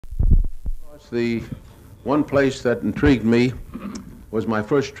The one place that intrigued me was my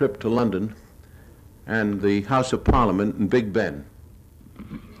first trip to London and the House of Parliament in Big Ben.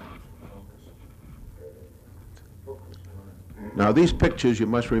 Now, these pictures, you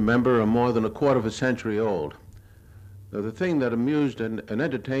must remember, are more than a quarter of a century old. Now, the thing that amused and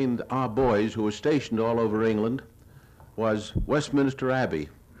entertained our boys who were stationed all over England was Westminster Abbey.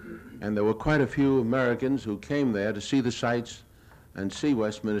 And there were quite a few Americans who came there to see the sights and see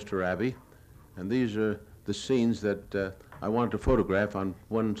Westminster Abbey. And these are the scenes that I wanted to photograph on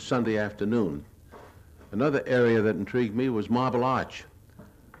one Sunday afternoon. Another area that intrigued me was Marble Arch.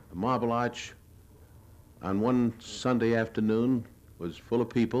 The Marble Arch on one Sunday afternoon was full of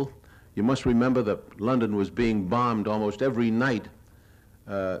people. You must remember that London was being bombed almost every night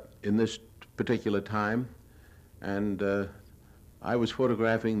in this particular time. And I was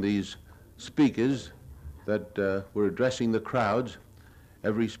photographing these speakers that were addressing the crowds.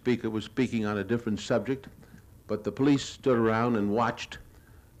 Every speaker was speaking on a different subject, but the police stood around and watched,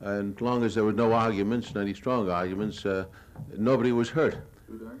 and as long as there were no arguments, any strong arguments, nobody was hurt.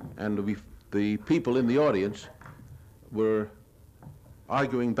 And the people in the audience were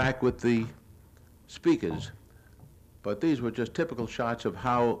arguing back with the speakers. But these were just typical shots of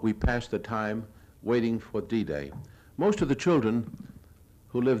how we passed the time waiting for D-Day. Most of the children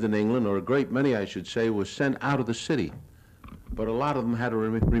who lived in England, or a great many, I should say, were sent out of the city. But a lot of them had to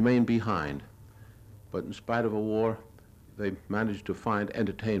remain behind. But in spite of a war, they managed to find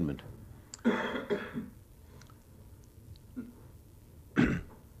entertainment.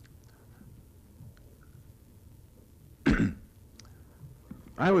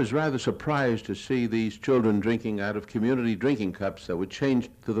 I was rather surprised to see these children drinking out of community drinking cups that were changed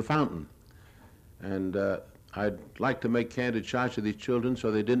to the fountain. And I'd like to make candid shots of these children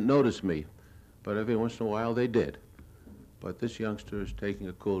so they didn't notice me, but every once in a while they did. But this youngster is taking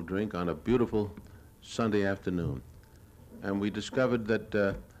a cool drink on a beautiful Sunday afternoon. And we discovered that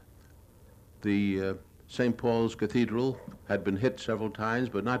the St. Paul's Cathedral had been hit several times,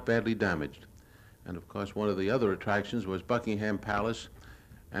 but not badly damaged. And of course, one of the other attractions was Buckingham Palace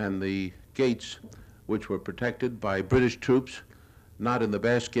and the gates, which were protected by British troops, not in the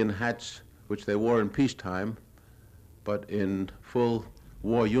bearskin hats which they wore in peacetime, but in full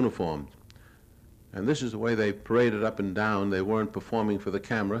war uniforms. And this is the way they paraded up and down. They weren't performing for the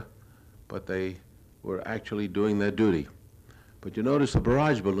camera, but they were actually doing their duty. But you notice the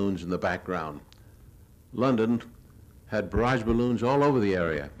barrage balloons in the background. London had barrage balloons all over the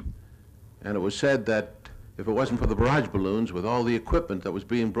area. And it was said that if it wasn't for the barrage balloons, with all the equipment that was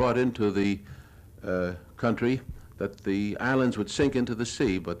being brought into the country, that the islands would sink into the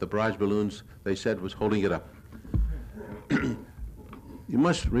sea, but the barrage balloons, they said, was holding it up. You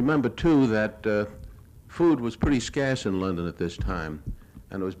must remember, too, that food was pretty scarce in London at this time,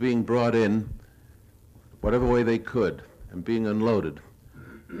 and it was being brought in whatever way they could and being unloaded.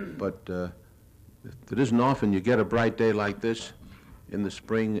 But it isn't often you get a bright day like this in the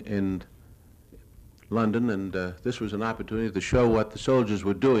spring in London, and this was an opportunity to show what the soldiers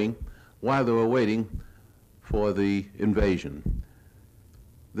were doing while they were waiting for the invasion.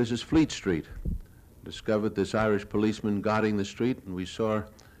 This is Fleet Street. Discovered this Irish policeman guarding the street, and we saw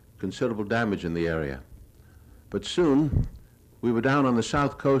considerable damage in the area. But soon, we were down on the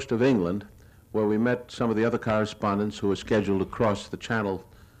south coast of England, where we met some of the other correspondents who were scheduled to cross the channel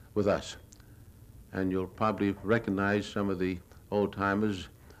with us. And you'll probably recognize some of the old-timers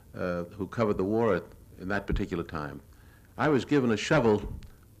who covered the war in that particular time. I was given a shovel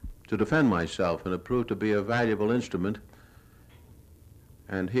to defend myself, and it proved to be a valuable instrument.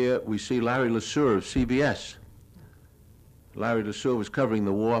 And here we see Larry LaSueur of CBS. Larry LaSueur was covering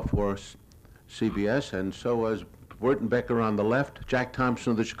the war for CBS, and so was Wertenbecker on the left, Jack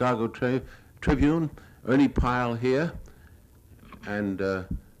Thompson of the Chicago Tribune, Ernie Pyle here, and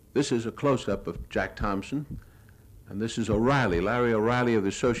this is a close-up of Jack Thompson, and this is O'Reilly, Larry O'Reilly of the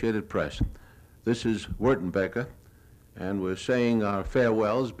Associated Press. This is Wertenbecker, and we're saying our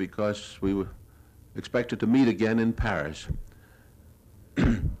farewells because we were expected to meet again in Paris.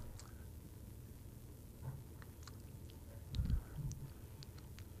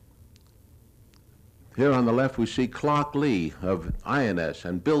 Here on the left we see Clark Lee of INS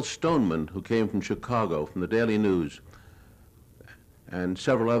and Bill Stoneman, who came from Chicago, from the Daily News, and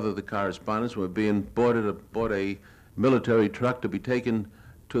several other of the correspondents were being aboard a military truck to be taken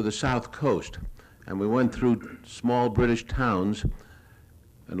to the south coast. And we went through small British towns,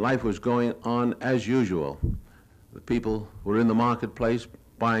 and life was going on as usual. The people were in the marketplace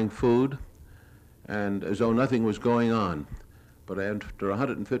buying food, and as though nothing was going on. But after a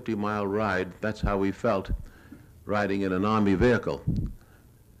 150-mile ride, that's how we felt riding in an Army vehicle.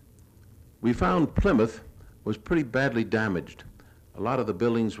 We found Plymouth was pretty badly damaged. A lot of the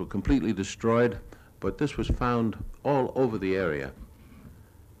buildings were completely destroyed, but this was found all over the area.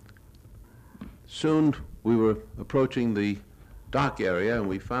 Soon we were approaching the dock area, and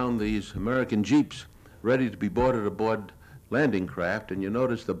we found these American jeeps ready to be boarded aboard landing craft, and you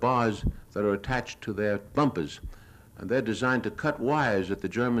notice the bars that are attached to their bumpers, and they're designed to cut wires that the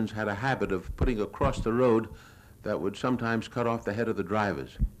Germans had a habit of putting across the road that would sometimes cut off the head of the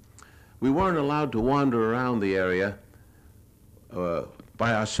drivers. We weren't allowed to wander around the area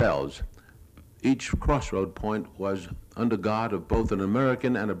by ourselves. Each crossroad point was under guard of both an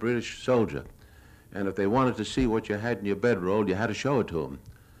American and a British soldier, and if they wanted to see what you had in your bedroll, you had to show it to them.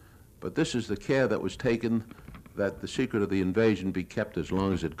 But this is the care that was taken that the secret of the invasion be kept as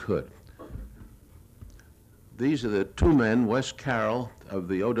long as it could. These are the two men, Wes Carroll of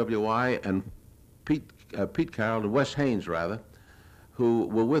the OWI and Pete Carroll, and Wes Haynes rather, who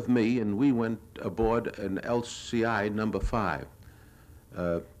were with me, and we went aboard an LCI number 5.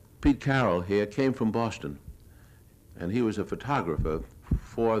 Pete Carroll here came from Boston, and he was a photographer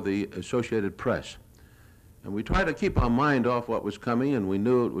for the Associated Press. And we tried to keep our mind off what was coming, and we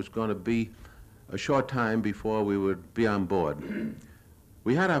knew it was going to be a short time before we would be on board.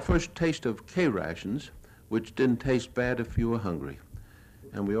 We had our first taste of K-rations, which didn't taste bad if you were hungry.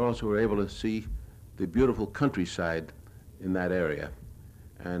 And we also were able to see the beautiful countryside in that area.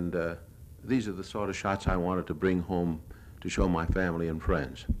 And these are the sort of shots I wanted to bring home to show my family and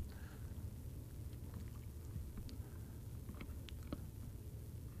friends.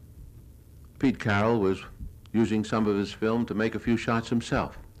 Pete Carroll was using some of his film to make a few shots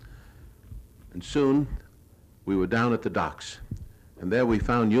himself. And soon we were down at the docks, and there we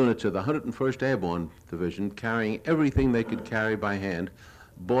found units of the 101st Airborne Division carrying everything they could carry by hand,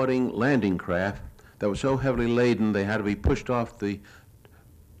 boarding landing craft that were so heavily laden they had to be pushed off the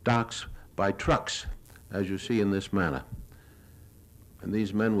docks by trucks, as you see in this manner. And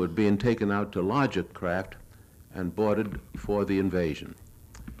these men were being taken out to larger craft and boarded for the invasion.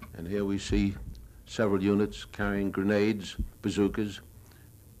 And here we see several units carrying grenades, bazookas.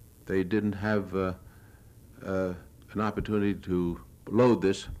 They didn't have an opportunity to load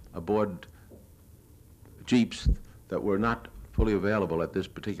this aboard jeeps that were not fully available at this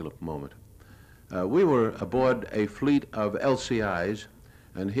particular moment. We were aboard a fleet of LCIs,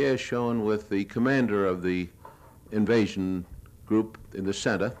 and here shown with the commander of the invasion group in the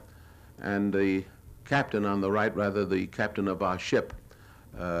center, and the captain on the right, rather the captain of our ship,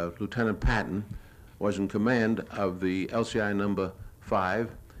 Lieutenant Patton, was in command of the LCI number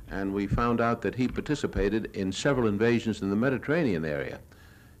 5, and we found out that he participated in several invasions in the Mediterranean area.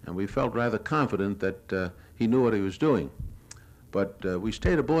 And we felt rather confident that he knew what he was doing. But we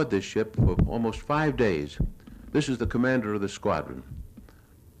stayed aboard this ship for almost 5 days. This is the commander of the squadron.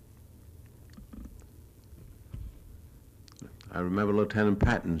 I remember Lieutenant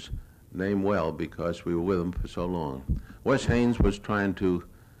Patton's name well because we were with him for so long. Wes Haynes was trying to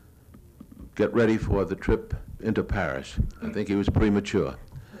get ready for the trip into Paris. I think he was premature.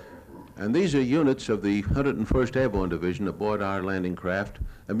 And these are units of the 101st Airborne Division aboard our landing craft,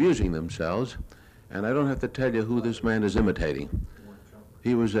 amusing themselves. And I don't have to tell you who this man is imitating.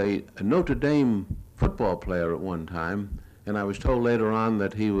 He was a Notre Dame football player at one time, and I was told later on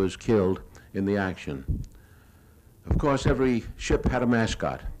that he was killed in the action. Of course, every ship had a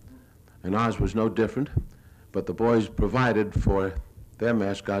mascot, and ours was no different, but the boys provided for their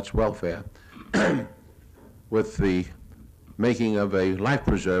mascot's welfare with the making of a life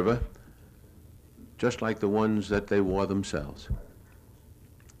preserver, just like the ones that they wore themselves.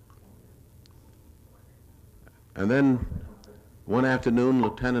 And then one afternoon,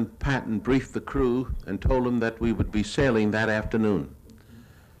 Lieutenant Patton briefed the crew and told them that we would be sailing that afternoon.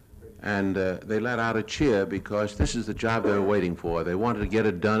 And they let out a cheer because this is the job they were waiting for. They wanted to get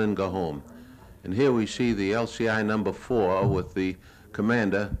it done and go home. And here we see the LCI number 4 with the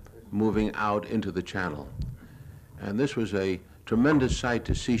commander moving out into the channel. And this was a tremendous sight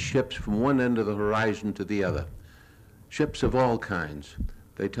to see ships from one end of the horizon to the other. Ships of all kinds.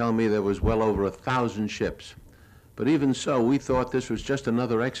 They tell me there was well over 1,000 ships. But even so, we thought this was just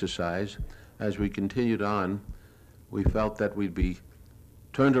another exercise. As we continued on, we felt that we'd be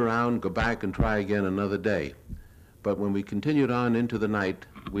turned around, go back and try again another day. But when we continued on into the night,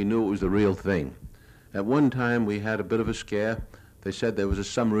 we knew it was the real thing. At one time, we had a bit of a scare. They said there was a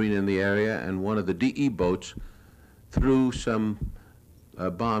submarine in the area, and one of the DE boats threw some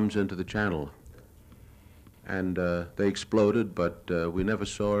bombs into the channel. And they exploded, but we never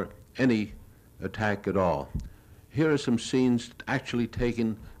saw any attack at all. Here are some scenes actually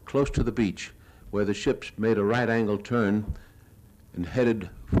taken close to the beach, where the ships made a right-angle turn and headed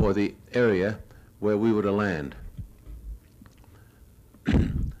for the area where we were to land.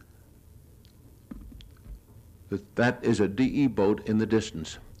 That is a DE boat in the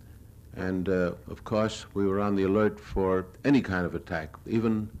distance. And of course, we were on the alert for any kind of attack,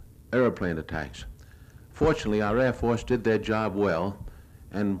 even airplane attacks. Fortunately, our Air Force did their job well,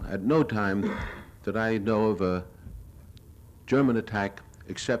 and at no time did I know of a German attack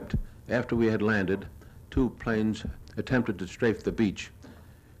except after we had landed. 2 planes attempted to strafe the beach,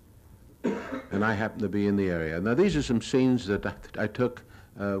 and I happened to be in the area. Now, these are some scenes that I took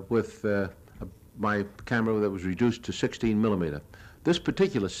with my camera that was reduced to 16 millimeter. This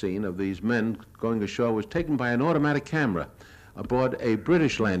particular scene of these men going ashore was taken by an automatic camera aboard a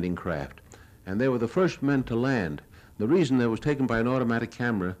British landing craft, and they were the first men to land. The reason it was taken by an automatic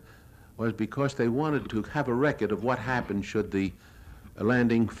camera was because they wanted to have a record of what happened should the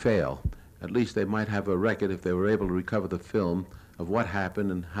landing fail. At least they might have a record if they were able to recover the film of what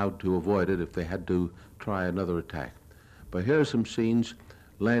happened and how to avoid it if they had to try another attack. But here are some scenes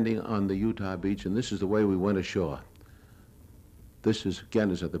landing on the Utah beach, and this is the way we went ashore. This is,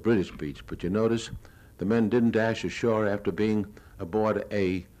 again, is at the British beach, but you notice the men didn't dash ashore after being aboard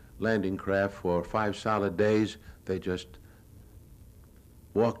a landing craft for 5 solid days. They just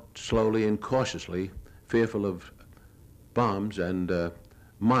walked slowly and cautiously, fearful of bombs and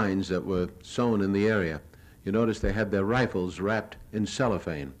mines that were sown in the area. You notice they had their rifles wrapped in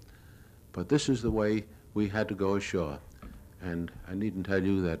cellophane. But this is the way we had to go ashore. And I needn't tell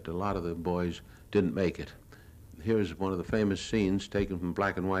you that a lot of the boys didn't make it. Here's one of the famous scenes taken from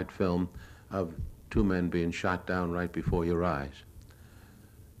black and white film of 2 men being shot down right before your eyes.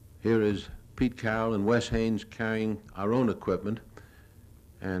 Here is Pete Carroll and Wes Haynes carrying our own equipment,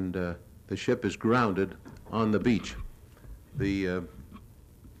 and the ship is grounded on the beach. The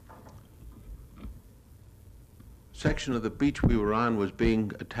section of the beach we were on was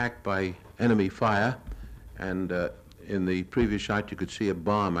being attacked by enemy fire, and in the previous shot you could see a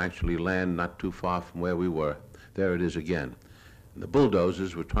bomb actually land not too far from where we were. There it is again. And the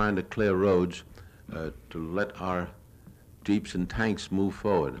bulldozers were trying to clear roads to let our jeeps and tanks move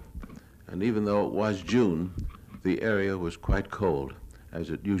forward. And even though it was June, the area was quite cold, as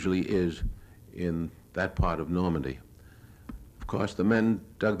it usually is in that part of Normandy. Of course, the men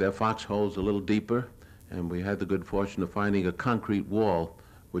dug their foxholes a little deeper, and we had the good fortune of finding a concrete wall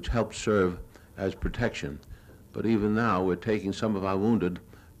which helped serve as protection. But even now, we're taking some of our wounded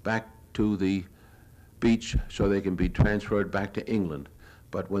back to the beach so they can be transferred back to England.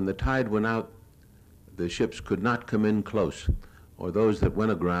 But when the tide went out, the ships could not come in close, or those that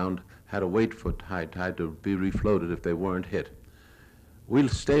went aground had to wait for tide to be refloated if they weren't hit. We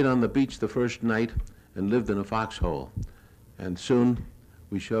stayed on the beach the first night and lived in a foxhole, and soon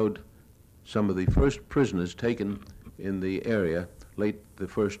we showed some of the first prisoners taken in the area late the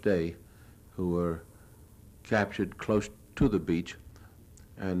first day who were captured close to the beach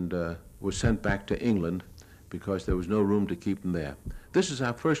and were sent back to England because there was no room to keep them there. This is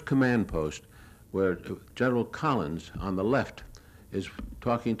our first command post, where General Collins on the left is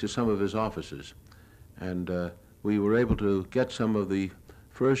talking to some of his officers. And we were able to get some of the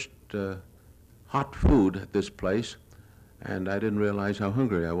first hot food at this place, and I didn't realize how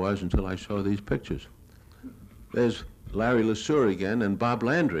hungry I was until I saw these pictures. There's Larry LaSueur again, and Bob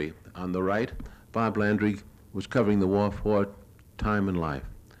Landry on the right. Bob Landry was covering the war for Time and Life.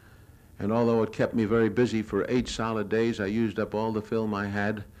 And although it kept me very busy for 8 solid days, I used up all the film I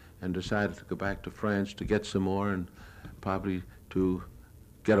had and decided to go back to France to get some more and probably to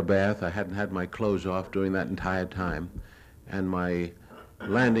get a bath. I hadn't had my clothes off during that entire time. And my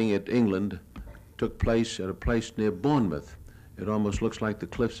landing at England took place at a place near Bournemouth. It almost looks like the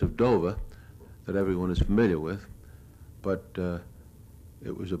cliffs of Dover that everyone is familiar with, but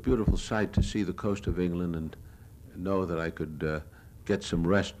it was a beautiful sight to see the coast of England and know that I could get some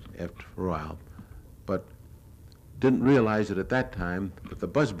rest after a while. But didn't realize it at that time that the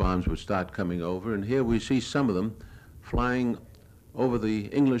buzz bombs would start coming over, and here we see some of them flying over the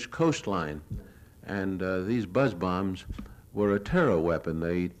English coastline. And these buzz bombs were a terror weapon.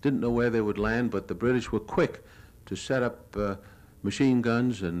 They didn't know where they would land, but the British were quick to set up machine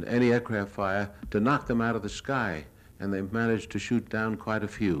guns and anti-aircraft fire to knock them out of the sky, and they managed to shoot down quite a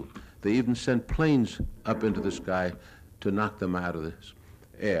few. They even sent planes up into the sky to knock them out of the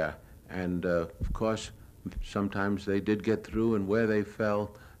air. And of course, sometimes they did get through, and where they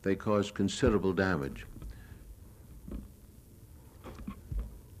fell, they caused considerable damage.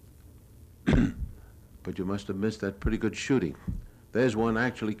 But you must have missed that pretty good shooting. There's one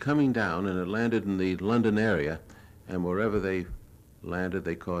actually coming down, and it landed in the London area, and wherever they landed,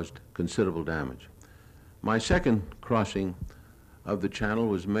 they caused considerable damage. My second crossing of the channel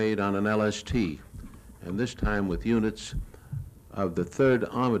was made on an LST, and this time with units of the 3rd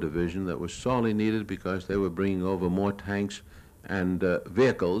Armor Division that was sorely needed because they were bringing over more tanks and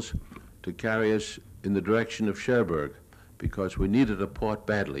vehicles to carry us in the direction of Cherbourg because we needed a port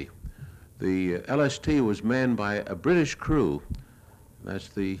badly. The LST was manned by a British crew. That's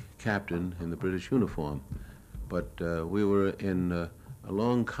the captain in the British uniform. But we were in a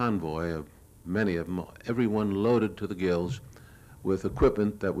long convoy of many of them, everyone loaded to the gills with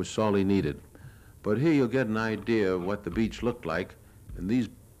equipment that was sorely needed. But here you'll get an idea of what the beach looked like, and these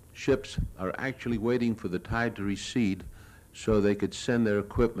ships are actually waiting for the tide to recede so they could send their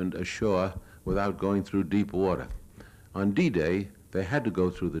equipment ashore without going through deep water. On D-Day, they had to go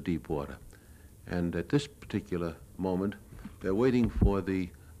through the deep water. And at this particular moment, they're waiting for the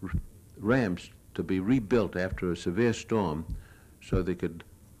ramps to be rebuilt after a severe storm so they could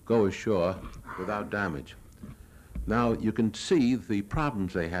go ashore without damage. Now, you can see the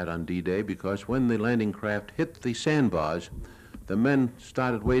problems they had on D-Day because when the landing craft hit the sandbars, the men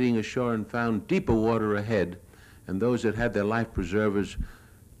started wading ashore and found deeper water ahead, and those that had their life preservers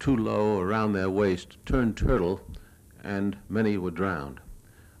too low around their waist turned turtle, and many were drowned.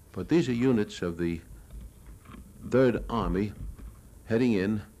 But these are units of the 3rd Army heading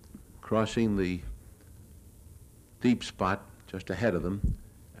in, crossing the deep spot just ahead of them,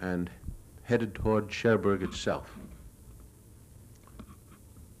 and headed toward Cherbourg itself.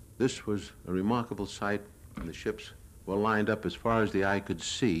 This was a remarkable sight, and the ships were lined up as far as the eye could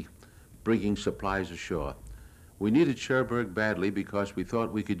see, bringing supplies ashore. We needed Cherbourg badly because we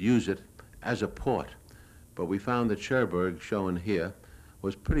thought we could use it as a port, but we found that Cherbourg, shown here,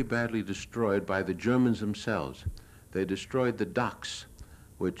 was pretty badly destroyed by the Germans themselves. They destroyed the docks,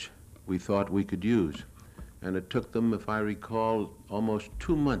 which we thought we could use, and it took them, if I recall, almost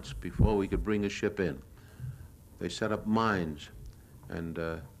 2 months before we could bring a ship in. They set up mines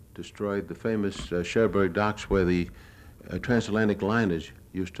and destroyed the famous Cherbourg docks where the transatlantic liners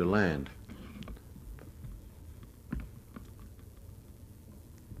used to land.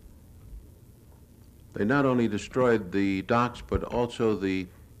 They not only destroyed the docks, but also the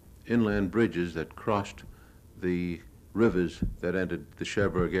inland bridges that crossed the rivers that entered the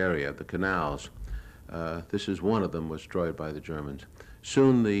Cherbourg area, the canals. This is one of them was destroyed by the Germans.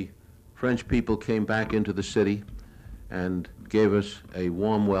 Soon the French people came back into the city and gave us a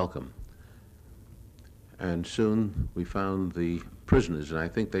warm welcome. And soon we found the prisoners, and I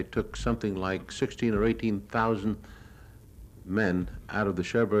think they took something like 16 or 18,000 men out of the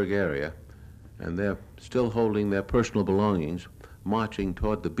Cherbourg area, and they're still holding their personal belongings, marching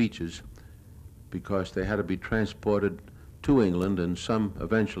toward the beaches because they had to be transported to England and some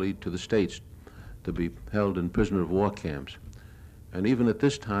eventually to the States to be held in prisoner of war camps. And even at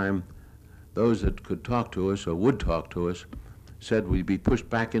this time, those that could talk to us or would talk to us said we'd be pushed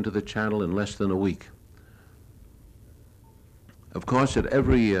back into the channel in less than a week. Of course, at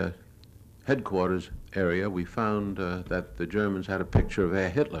every headquarters area, we found that the Germans had a picture of Herr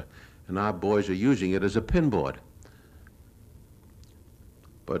Hitler, and our boys are using it as a pinboard.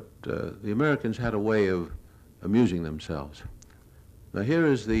 But the Americans had a way of amusing themselves. Now here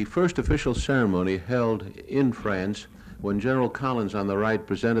is the first official ceremony held in France when General Collins on the right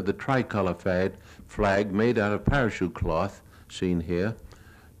presented the tricolor flag made out of parachute cloth, seen here,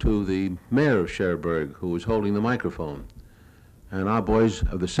 to the mayor of Cherbourg, who was holding the microphone. And our boys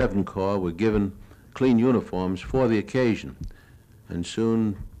of the 7th Corps were given clean uniforms for the occasion. And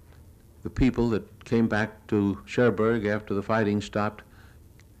soon the people that came back to Cherbourg after the fighting stopped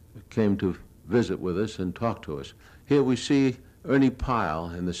came to visit with us and talk to us. Here we see Ernie Pyle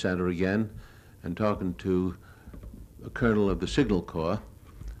in the center again and talking to a colonel of the Signal Corps.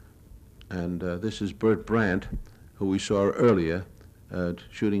 And this is Bert Brandt, who we saw earlier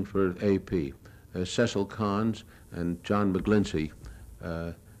shooting for AP. Cecil Carnes and John McGlinchey.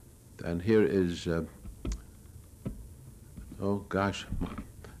 And here is, oh gosh,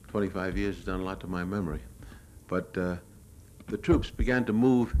 25 years has done a lot to my memory. But the troops began to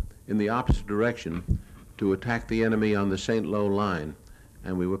move in the opposite direction to attack the enemy on the St. Lo line.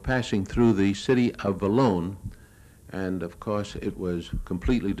 And we were passing through the city of Valognes, and of course it was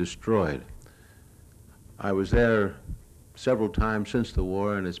completely destroyed. I was there several times since the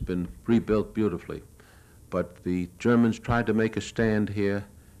war, and it's been rebuilt beautifully. But the Germans tried to make a stand here,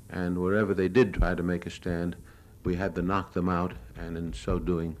 and wherever they did try to make a stand, we had to knock them out, and in so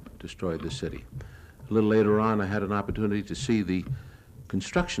doing, destroyed the city. A little later on, I had an opportunity to see the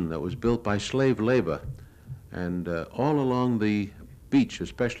construction that was built by slave labor. And all along the beach,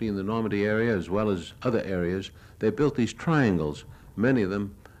 especially in the Normandy area, as well as other areas, they built these triangles. Many of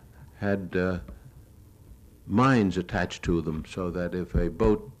them had mines attached to them so that if a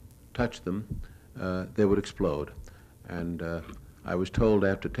boat touched them, they would explode. And I was told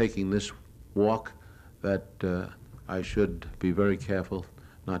after taking this walk that I should be very careful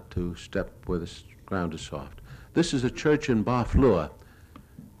not to step where the ground is soft. This is a church in Barfleur.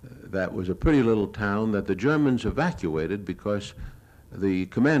 That was a pretty little town that the Germans evacuated because the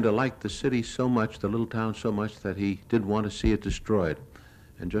commander liked the city so much, the little town so much, that he didn't want to see it destroyed,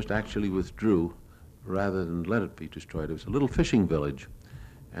 and just actually withdrew rather than let it be destroyed. It was a little fishing village,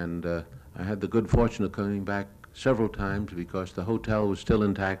 and I had the good fortune of coming back several times because the hotel was still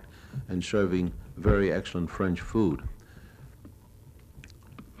intact and serving very excellent French food.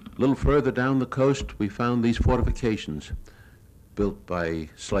 A little further down the coast, we found these fortifications built by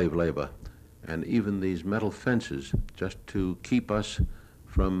slave labor, and even these metal fences just to keep us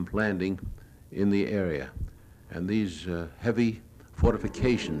from landing in the area. And these heavy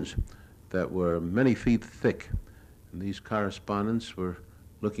fortifications that were many feet thick, and these correspondents were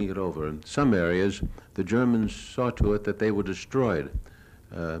looking it over. In some areas, the Germans saw to it that they were destroyed,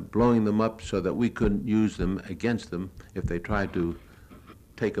 blowing them up so that we couldn't use them against them if they tried to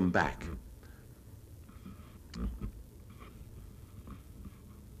take them back.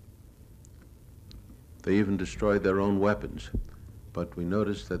 They even destroyed their own weapons, but we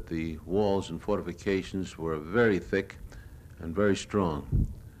noticed that the walls and fortifications were very thick and very strong.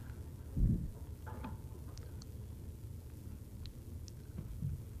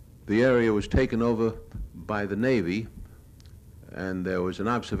 The area was taken over by the Navy, and there was an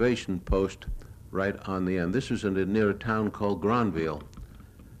observation post right on the end. This was near a town called Granville,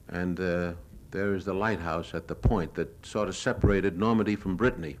 and there is the lighthouse at the point that sort of separated Normandy from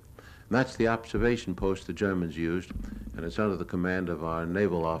Brittany. And that's the observation post the Germans used, and it's under the command of our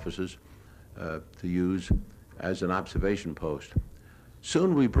naval officers to use as an observation post.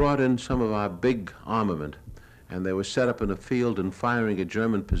 Soon we brought in some of our big armament, and they were set up in a field and firing at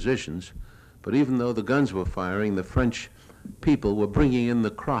German positions, but even though the guns were firing, the French people were bringing in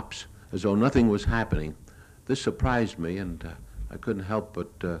the crops as though nothing was happening. This surprised me, and I couldn't help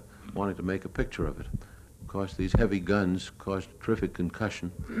but wanting to make a picture of it. Of course, these heavy guns caused terrific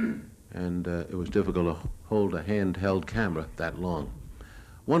concussion, and it was difficult to hold a handheld camera that long.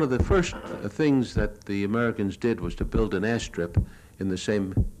 One of the first things that the Americans did was to build an airstrip in the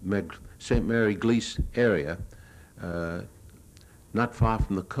St. Mary Glees area, not far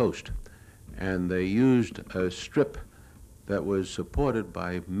from the coast. And they used a strip that was supported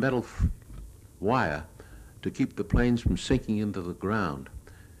by metal wire to keep the planes from sinking into the ground.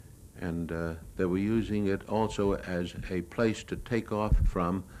 And they were using it also as a place to take off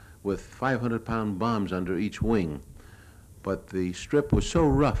from with 500-pound bombs under each wing. But the strip was so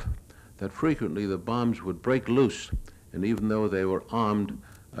rough that frequently the bombs would break loose, and even though they were armed,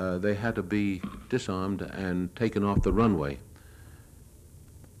 they had to be disarmed and taken off the runway.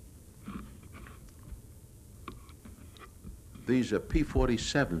 These are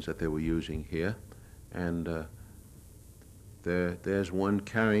P-47s that they were using here, and there's one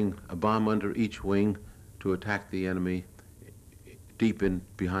carrying a bomb under each wing to attack the enemy deep in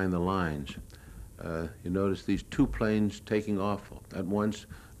behind the lines. You notice these two planes taking off at once,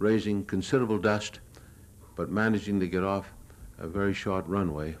 raising considerable dust, but managing to get off a very short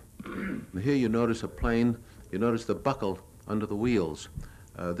runway. And here you notice a plane, you notice the buckle under the wheels.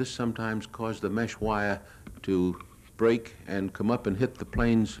 This sometimes caused the mesh wire to break and come up and hit the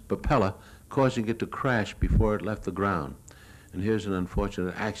plane's propeller, causing it to crash before it left the ground. And here's an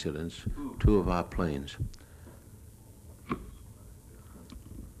unfortunate accident, two of our planes.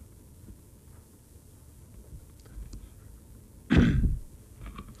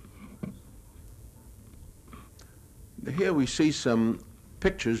 Here we see some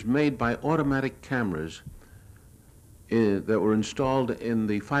pictures made by automatic cameras that were installed in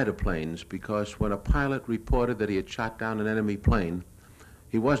the fighter planes, because when a pilot reported that he had shot down an enemy plane,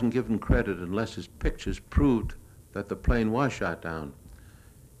 he wasn't given credit unless his pictures proved that the plane was shot down.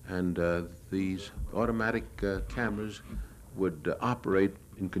 And these automatic cameras would operate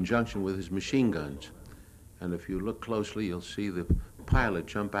in conjunction with his machine guns. And if you look closely, you'll see the pilot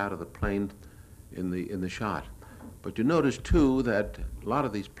jump out of the plane in the shot. But you notice, too, that a lot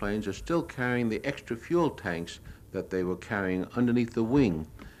of these planes are still carrying the extra fuel tanks that they were carrying underneath the wing.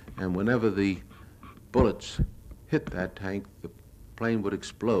 And whenever the bullets hit that tank, the plane would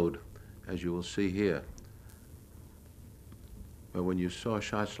explode, as you will see here. But when you saw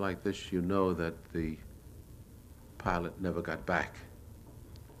shots like this, you know that the pilot never got back.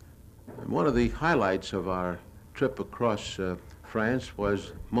 And one of the highlights of our trip across France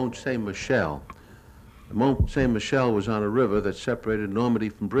was Mont Saint-Michel. Mont Saint-Michel was on a river that separated Normandy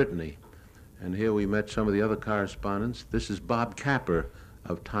from Brittany, And here we met some of the other correspondents. This is Bob Capper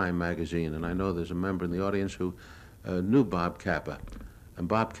of Time magazine, and I know there's a member in the audience who knew Bob Capper. And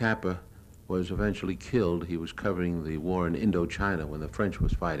Bob Capper was eventually killed. He was covering the war in Indochina when the French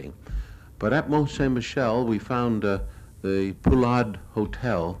was fighting. But at Mont Saint-Michel, we found the Poulard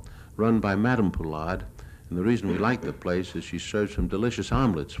Hotel, run by Madame Poulard. And the reason we liked the place is she served some delicious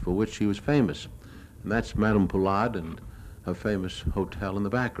omelets for which she was famous. And that's Madame Poulard and her famous hotel in the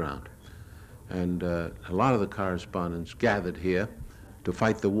background. And a lot of the correspondents gathered here to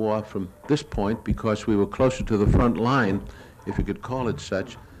fight the war from this point because we were closer to the front line, if you could call it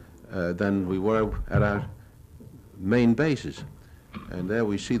such, than we were at our main bases. And there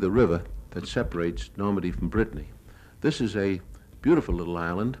we see the river that separates Normandy from Brittany. This is a beautiful little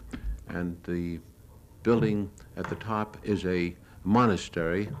island, and the building at the top is a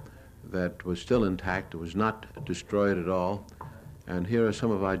monastery that was still intact. It was not destroyed at all. And here are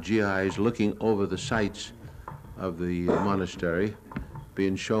some of our GIs looking over the sights of the monastery,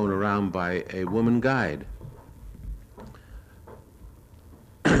 being shown around by a woman guide.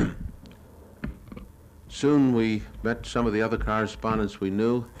 Soon we met some of the other correspondents we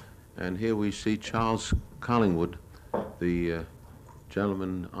knew, and here we see Charles Collingwood, the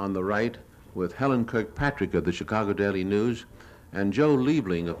gentleman on the right, with Helen Kirkpatrick of the Chicago Daily News, and Joe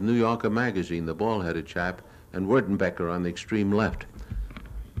Liebling of New Yorker magazine, the bald-headed chap, and Wertenbecker on the extreme left.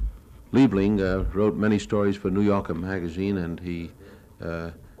 Liebling wrote many stories for New Yorker magazine, and he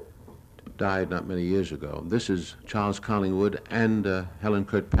died not many years ago. This is Charles Collingwood and Helen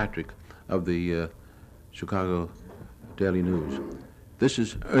Kirkpatrick of the Chicago Daily News. This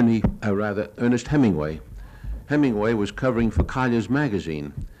is Ernest Hemingway. Hemingway was covering for Collier's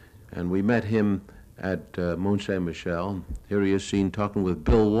magazine, and we met him at Mont Saint-Michel. Here he is seen talking with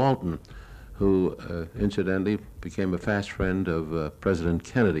Bill Walton, who incidentally became a fast friend of President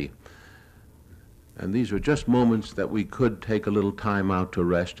Kennedy. And these were just moments that we could take a little time out to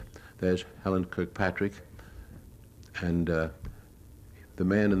rest. There's Helen Kirkpatrick, and the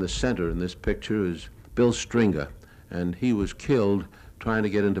man in the center in this picture is Bill Stringer, and he was killed trying to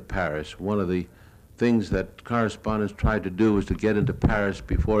get into Paris. One of the things that correspondents tried to do was to get into Paris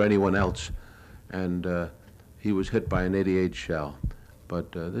before anyone else, and he was hit by an 88 shell.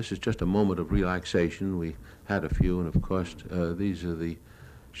 But this is just a moment of relaxation. We had a few, and of course, these are the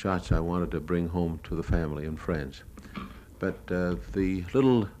shots I wanted to bring home to the family and friends. But the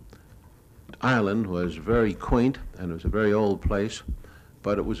little island was very quaint, and it was a very old place,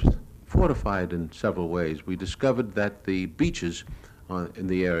 but it was fortified in several ways. We discovered that the beaches in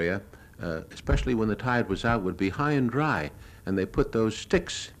the area, especially when the tide was out, would be high and dry, and they put those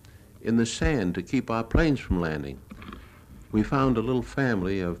sticks in the sand to keep our planes from landing. We found a little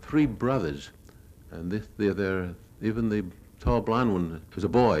family of 3 brothers, and even the tall blonde one was a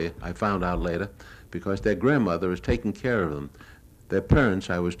boy, I found out later, because their grandmother was taking care of them. Their parents,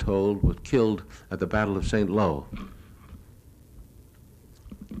 I was told, were killed at the Battle of St. Lo.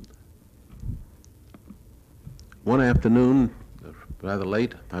 One afternoon, rather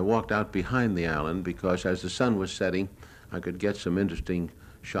late, I walked out behind the island because as the sun was setting, I could get some interesting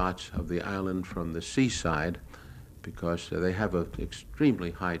shots of the island from the seaside, because they have an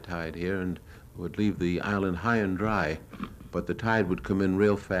extremely high tide here and would leave the island high and dry, but the tide would come in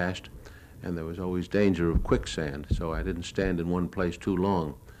real fast, and there was always danger of quicksand, so I didn't stand in one place too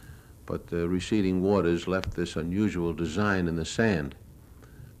long. But the receding waters left this unusual design in the sand.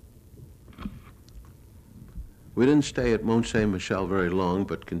 We didn't stay at Mont Saint-Michel very long,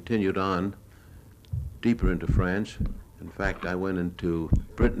 but continued on deeper into France. In fact, I went into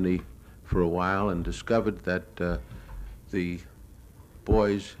Brittany for a while and discovered that the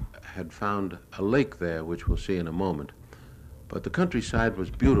boys had found a lake there, which we'll see in a moment. But the countryside was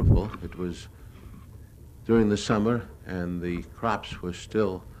beautiful. It was during the summer, and the crops were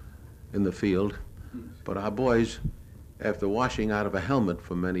still in the field. But our boys, after washing out of a helmet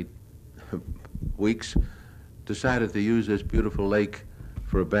for many weeks, decided to use this beautiful lake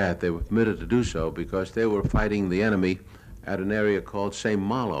for a bath. They were permitted to do so because they were fighting the enemy at an area called St.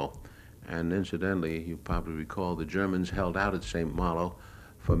 Malo. And incidentally, you probably recall the Germans held out at St. Malo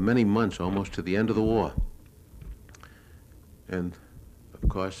for many months, almost to the end of the war. And of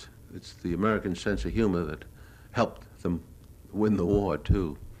course, it's the American sense of humor that helped them win the war,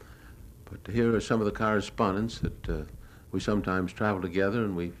 too. But here are some of the correspondents that we sometimes travel together,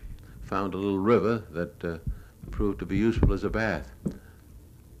 and we found a little river that proved to be useful as a bath.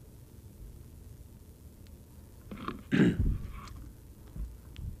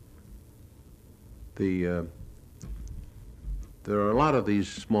 There are a lot of these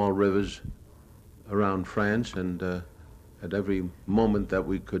small rivers around France, and at every moment that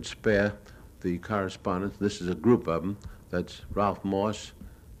we could spare, the correspondents. This is a group of them. That's Ralph Morse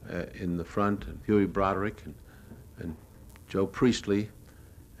in the front, and Huey Broderick, and Joe Priestley,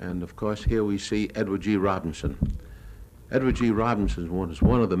 and of course here we see Edward G. Robinson. Edward G. Robinson was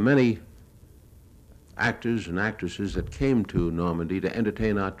one of the many actors and actresses that came to Normandy to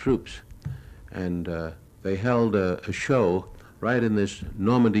entertain our troops, and they held a show right in this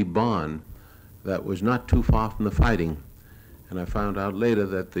Normandy barn that was not too far from the fighting. And I found out later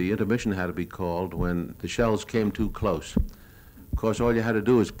that the intermission had to be called when the shells came too close. Of course, all you had to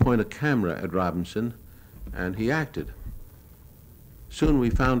do was point a camera at Robinson, and he acted. Soon we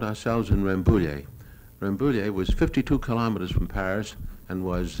found ourselves in Rambouillet. Rambouillet was 52 kilometers from Paris and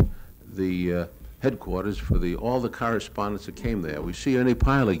was the headquarters for all the correspondents that came there. We see Ernie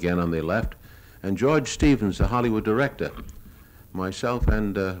Pyle again on the left, and George Stevens, the Hollywood director, myself,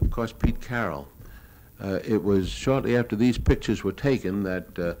 and of course Pete Carroll. It was shortly after these pictures were taken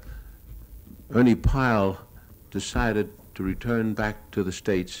that Ernie Pyle decided to return back to the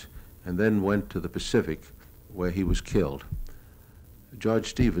States and then went to the Pacific, where he was killed. George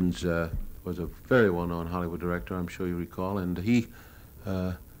Stevens was a very well-known Hollywood director, I'm sure you recall, and he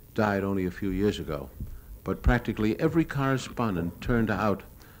died only a few years ago. But practically every correspondent turned out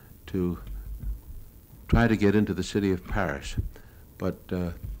to try to get into the city of Paris. But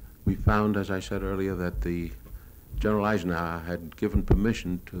we found, as I said earlier, that the General Eisenhower had given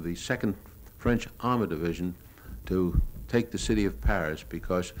permission to the 2nd French Armored Division to take the city of Paris,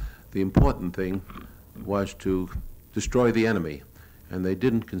 because the important thing was to destroy the enemy, and they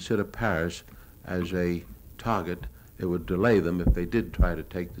didn't consider Paris as a target. It would delay them if they did try to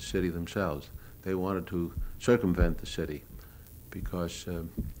take the city themselves. They wanted to circumvent the city because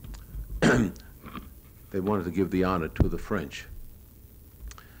they wanted to give the honor to the French.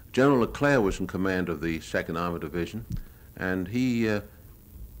 General Leclerc was in command of the 2nd Armored Division, and he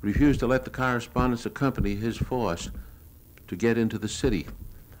refused to let the correspondents accompany his force to get into the city,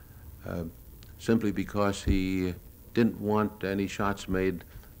 simply because he didn't want any shots made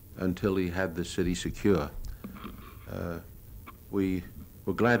until he had the city secure. We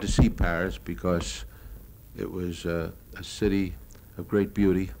were glad to see Paris because it was a city of great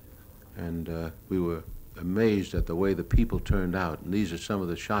beauty, and we were amazed at the way the people turned out. And these are some of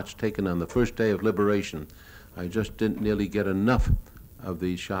the shots taken on the first day of liberation. I just didn't nearly get enough of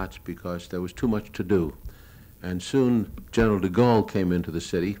these shots because there was too much to do. And soon General de Gaulle came into the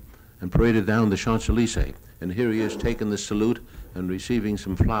city and paraded down the Champs-Élysées. And here he is taking the salute and receiving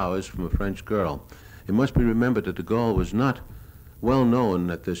some flowers from a French girl. It must be remembered that de Gaulle was not well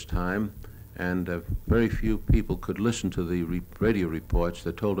known at this time, and very few people could listen to the radio reports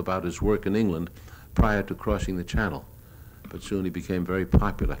that told about his work in England prior to crossing the Channel. But soon he became very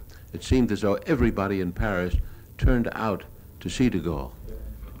popular. It seemed as though everybody in Paris turned out to see de Gaulle.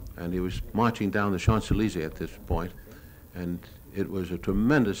 And he was marching down the Champs-Élysées at this point, and it was a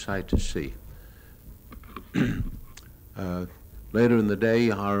tremendous sight to see. Later in the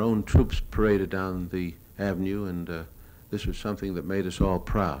day, our own troops paraded down the avenue, and this was something that made us all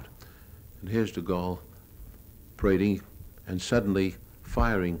proud. And here's de Gaulle parading, and suddenly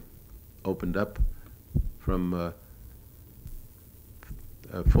firing opened up from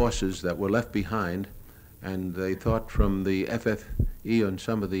forces that were left behind, and they thought from the FFE and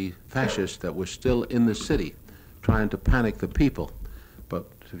some of the fascists that were still in the city trying to panic the people. But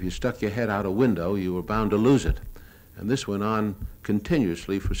if you stuck your head out a window, you were bound to lose it. And this went on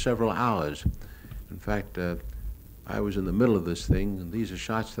continuously for several hours. In fact, I was in the middle of this thing, and these are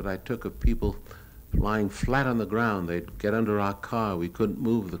shots that I took of people lying flat on the ground. They'd get under our car. We couldn't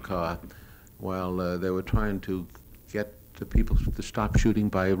move the car while they were trying to get the people to stop shooting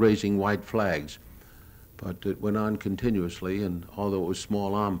by raising white flags. But it went on continuously, and although it was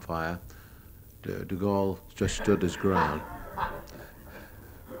small arm fire, de Gaulle just stood his ground.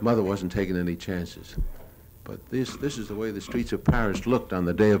 Mother wasn't taking any chances. But this is the way the streets of Paris looked on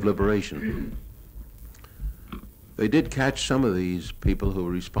the day of liberation. They did catch some of these people who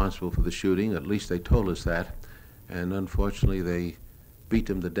were responsible for the shooting, at least they told us that, and unfortunately they beat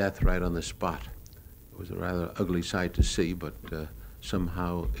them to death right on the spot. It was a rather ugly sight to see, but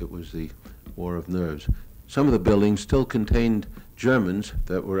somehow it was the war of nerves. Some of the buildings still contained Germans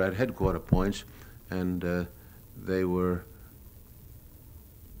that were at headquarter points, and they were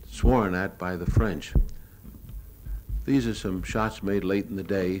sworn at by the French. These are some shots made late in the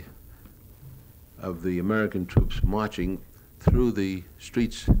day of the American troops marching through the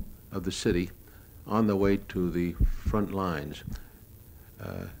streets of the city on the way to the front lines.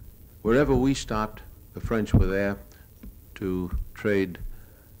 Wherever we stopped, the French were there to trade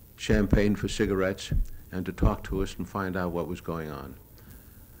champagne for cigarettes and to talk to us and find out what was going on.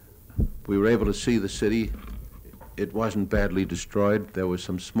 we were able to see the city. It wasn't badly destroyed. There was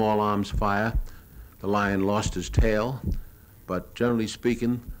some small arms fire. The lion lost his tail, but generally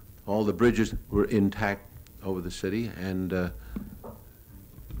speaking, all the bridges were intact over the city, and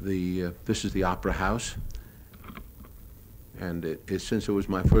this is the Opera House. And since it was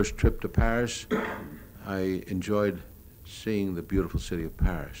my first trip to Paris, I enjoyed seeing the beautiful city of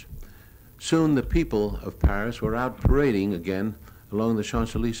Paris. Soon the people of Paris were out parading again along the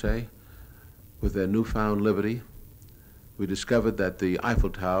Champs-Élysées with their newfound liberty. We discovered that the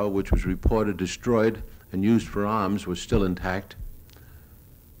Eiffel Tower, which was reported destroyed and used for arms, was still intact.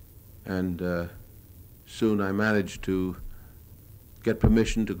 And soon I managed to get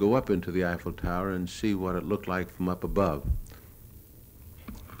permission to go up into the Eiffel Tower and see what it looked like from up above.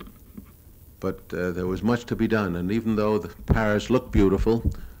 But there was much to be done, and even though Paris looked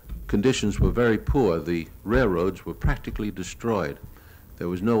beautiful, conditions were very poor. The railroads were practically destroyed. There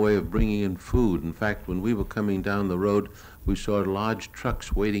was no way of bringing in food. In fact, when we were coming down the road, we saw large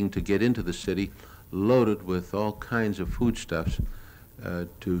trucks waiting to get into the city, loaded with all kinds of foodstuffs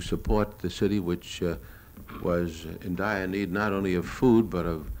to support the city, which was in dire need not only of food, but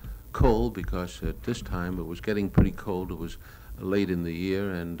of coal, because at this time it was getting pretty cold. It was late in the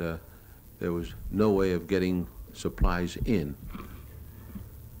year, and there was no way of getting supplies in.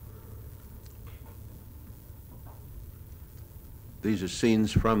 These are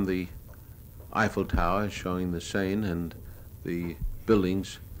scenes from the Eiffel Tower showing the Seine and the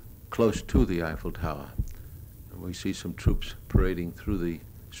buildings close to the Eiffel Tower. And we see some troops parading through the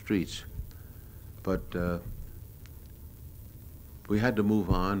streets. But we had to move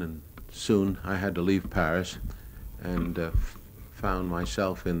on, and soon I had to leave Paris and found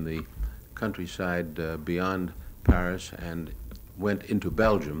myself in the countryside beyond Paris and went into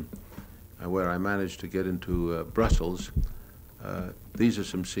Belgium, where I managed to get into Brussels. These are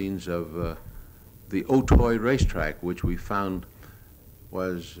some scenes of the Auteuil racetrack, which we found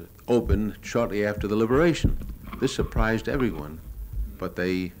was opened shortly after the liberation. This surprised everyone, but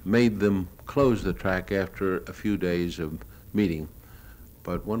they made them close the track after a few days of meeting.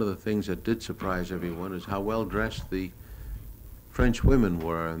 But one of the things that did surprise everyone is how well dressed the French women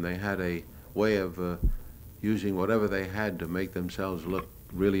were, and they had a way of using whatever they had to make themselves look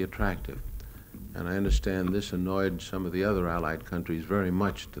really attractive. And I understand this annoyed some of the other Allied countries very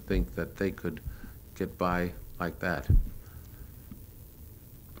much, to think that they could get by like that.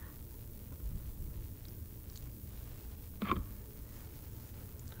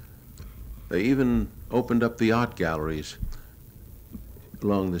 They even opened up the art galleries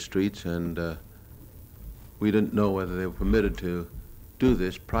along the streets, and we didn't know whether they were permitted to do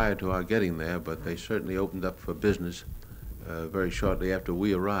this prior to our getting there, but they certainly opened up for business very shortly after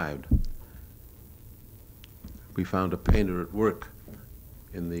we arrived. We found a painter at work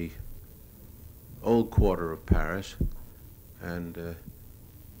in the old quarter of Paris, and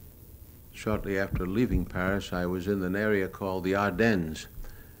shortly after leaving Paris, I was in an area called the Ardennes.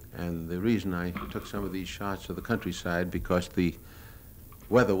 And the reason I took some of these shots of the countryside, because the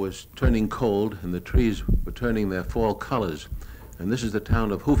weather was turning cold and the trees were turning their fall colors. And this is the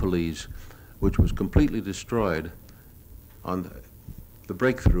town of Houffalize, which was completely destroyed on the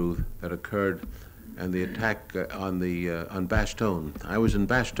breakthrough that occurred and the attack on Bastogne. I was in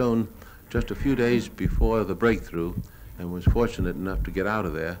Bastogne just a few days before the breakthrough and was fortunate enough to get out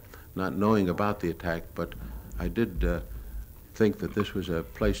of there, not knowing about the attack, but I did think that this was a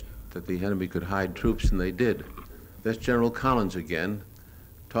place that the enemy could hide troops, and they did. That's General Collins again,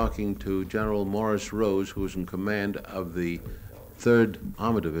 talking to General Morris Rose, who was in command of the 3rd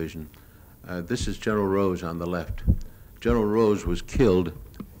Armored Division. This is General Rose on the left. General Rose was killed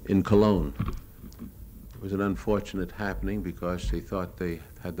in Cologne. It was an unfortunate happening because they thought they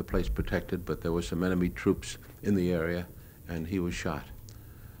had the place protected, but there were some enemy troops in the area, and he was shot.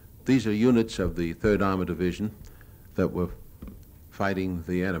 These are units of the 3rd Armored Division that were fighting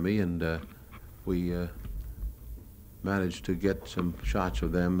the enemy, and we managed to get some shots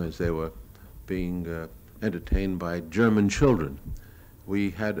of them as they were being entertained by German children.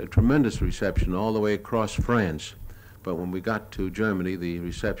 We had a tremendous reception all the way across France, but when we got to Germany, the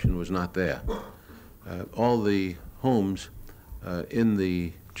reception was not there. All the homes in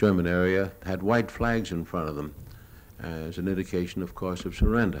the German area had white flags in front of them as an indication, of course, of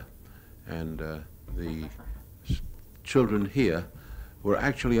surrender. And the children here were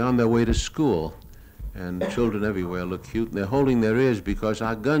actually on their way to school, and children everywhere look cute, and they're holding their ears because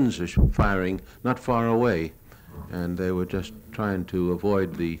our guns are firing not far away, and they were just trying to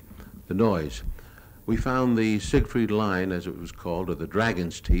avoid the noise. We found the Siegfried Line, as it was called, or the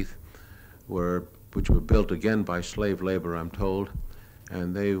Dragon's Teeth, which were built again by slave labor, I'm told,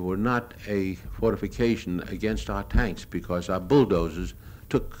 And they were not a fortification against our tanks because our bulldozers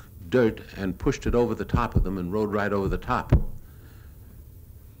took dirt and pushed it over the top of them and rode right over the top.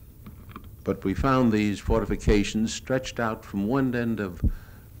 But we found these fortifications stretched out from one end of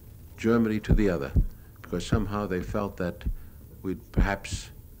Germany to the other, because somehow they felt that we'd perhaps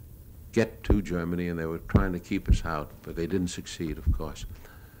get to Germany, and they were trying to keep us out, but they didn't succeed, of course.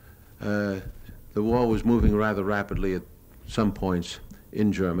 The war was moving rather rapidly at some points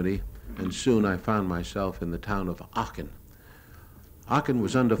in Germany, and soon I found myself in the town of Aachen. Aachen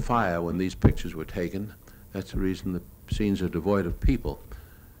was under fire when these pictures were taken. That's the reason the scenes are devoid of people.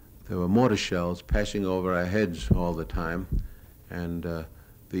 There were mortar shells passing over our heads all the time, and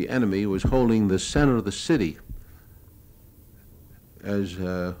the enemy was holding the center of the city as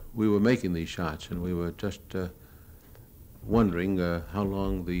we were making these shots, and we were just wondering how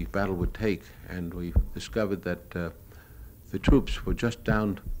long the battle would take, and we discovered that the troops were just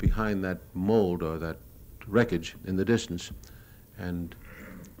down behind that mold or that wreckage in the distance, and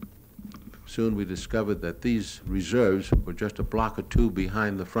soon we discovered that these reserves were just a block or two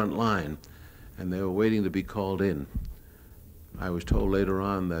behind the front line, and they were waiting to be called in. I was told later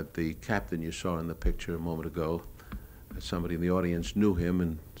on that the captain you saw in the picture a moment ago, somebody in the audience knew him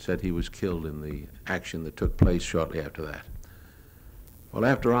and said he was killed in the action that took place shortly after that. Well,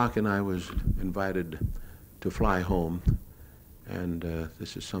 after Aachen, I was invited to fly home, and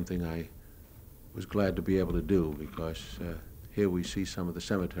this is something I was glad to be able to do, because here we see some of the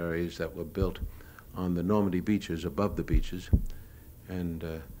cemeteries that were built on the Normandy beaches, above the beaches,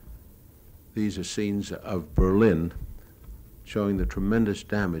 and these are scenes of Berlin showing the tremendous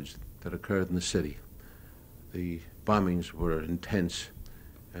damage that occurred in the city. The bombings were intense,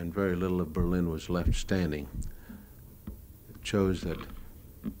 and very little of Berlin was left standing. It shows that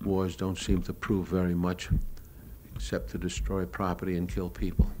wars don't seem to prove very much, except to destroy property and kill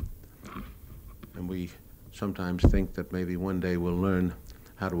people. And we sometimes think that maybe one day we'll learn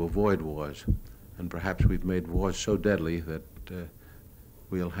how to avoid wars, and perhaps we've made wars so deadly that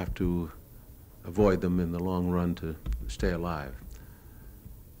we'll have to avoid them in the long run to stay alive.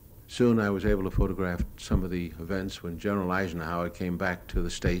 Soon I was able to photograph some of the events when General Eisenhower came back to the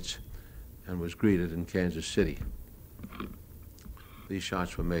States and was greeted in Kansas City. These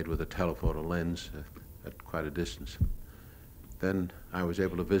shots were made with a telephoto lens at quite a distance. Then I was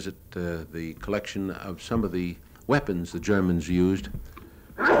able to visit the collection of some of the weapons the Germans used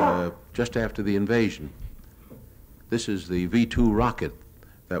just after the invasion. This is the V-2 rocket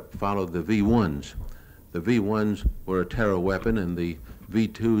that followed the V-1s. The V-1s were a terror weapon, and the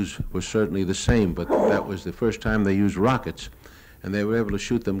V-2s were certainly the same, but that was the first time they used rockets, and they were able to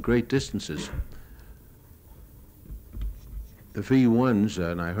shoot them great distances. The V-1s,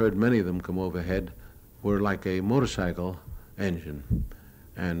 and I heard many of them come overhead, were like a motorcycle engine,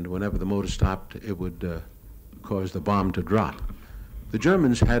 and whenever the motor stopped, it would cause the bomb to drop. The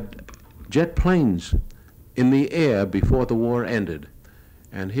Germans had jet planes in the air before the war ended,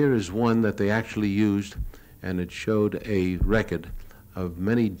 and here is one that they actually used, and it showed a record of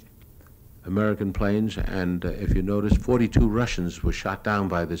many American planes, and if you notice, 42 Russians were shot down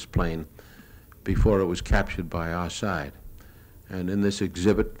by this plane before it was captured by our side. And in this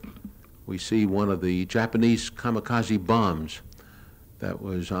exhibit, we see one of the Japanese kamikaze bombs that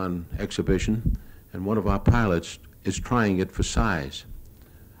was on exhibition, and one of our pilots is trying it for size.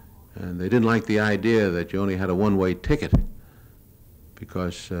 And they didn't like the idea that you only had a one-way ticket,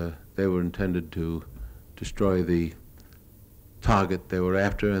 because they were intended to destroy the target they were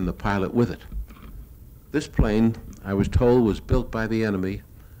after and the pilot with it. This plane, I was told, was built by the enemy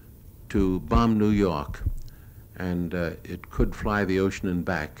to bomb New York, and it could fly the ocean and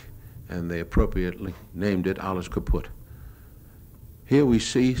back, and they appropriately named it Alles Kaputt. Here we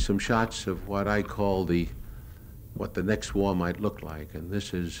see some shots of what I call what the next war might look like, and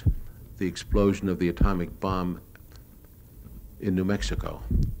this is the explosion of the atomic bomb in New Mexico.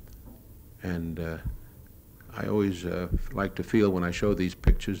 And I always like to feel when I show these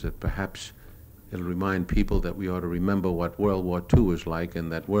pictures that perhaps it'll remind people that we ought to remember what World War II was like,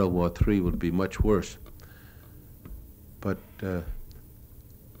 and that World War III would be much worse. But I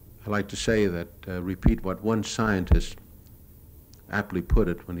like to say that, repeat what one scientist aptly put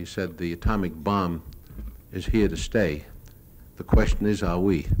it when he said, the atomic bomb is here to stay. The question is, are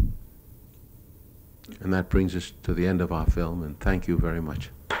we? And that brings us to the end of our film, and thank you very much.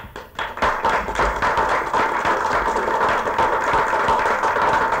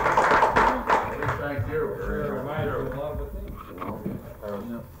 Thank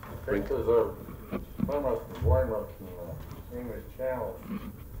you. Pictures of Plymouth and Weymouth and English Channel.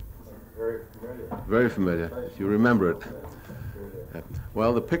 Very familiar. Very familiar. You remember it.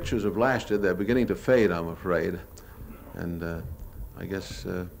 Well, the pictures have lasted. They're beginning to fade, I'm afraid. And I guess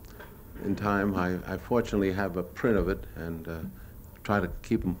in time, I fortunately have a print of it and try to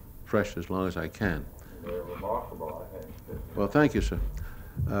keep them fresh as long as I can. They're remarkable, I think. Well, thank you, sir.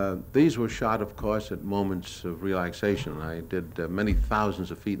 These were shot, of course, at moments of relaxation. I did many thousands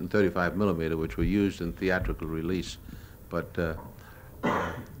of feet in 35 millimeter, which were used in theatrical release. But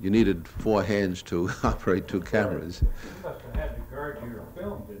you needed 4 hands to operate 2 cameras. You must have had to guard your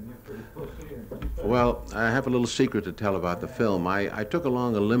film, didn't you, pretty closely? Well, I have a little secret to tell about the film. I took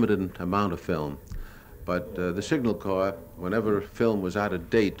along a limited amount of film, but the Signal Corps, whenever film was out of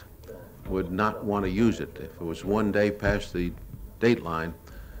date, would not want to use it. If it was 1 day past the date line,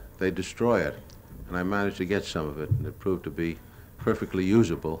 they'd destroy it. And I managed to get some of it, and it proved to be perfectly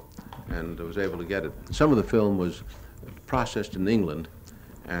usable, and I was able to get it. Some of the film was processed in England,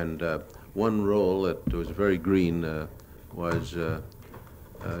 and one roll that was very green was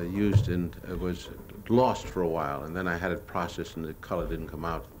used in, was lost for a while, and then I had it processed and the color didn't come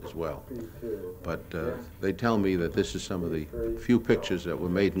out as well. But they tell me that this is some of the few pictures that were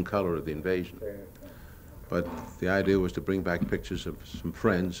made in color of the invasion. But the idea was to bring back pictures of some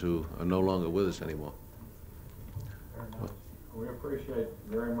friends who are no longer with us anymore. We appreciate it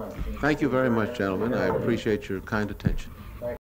very much. Thank you very much, gentlemen. I appreciate your kind attention.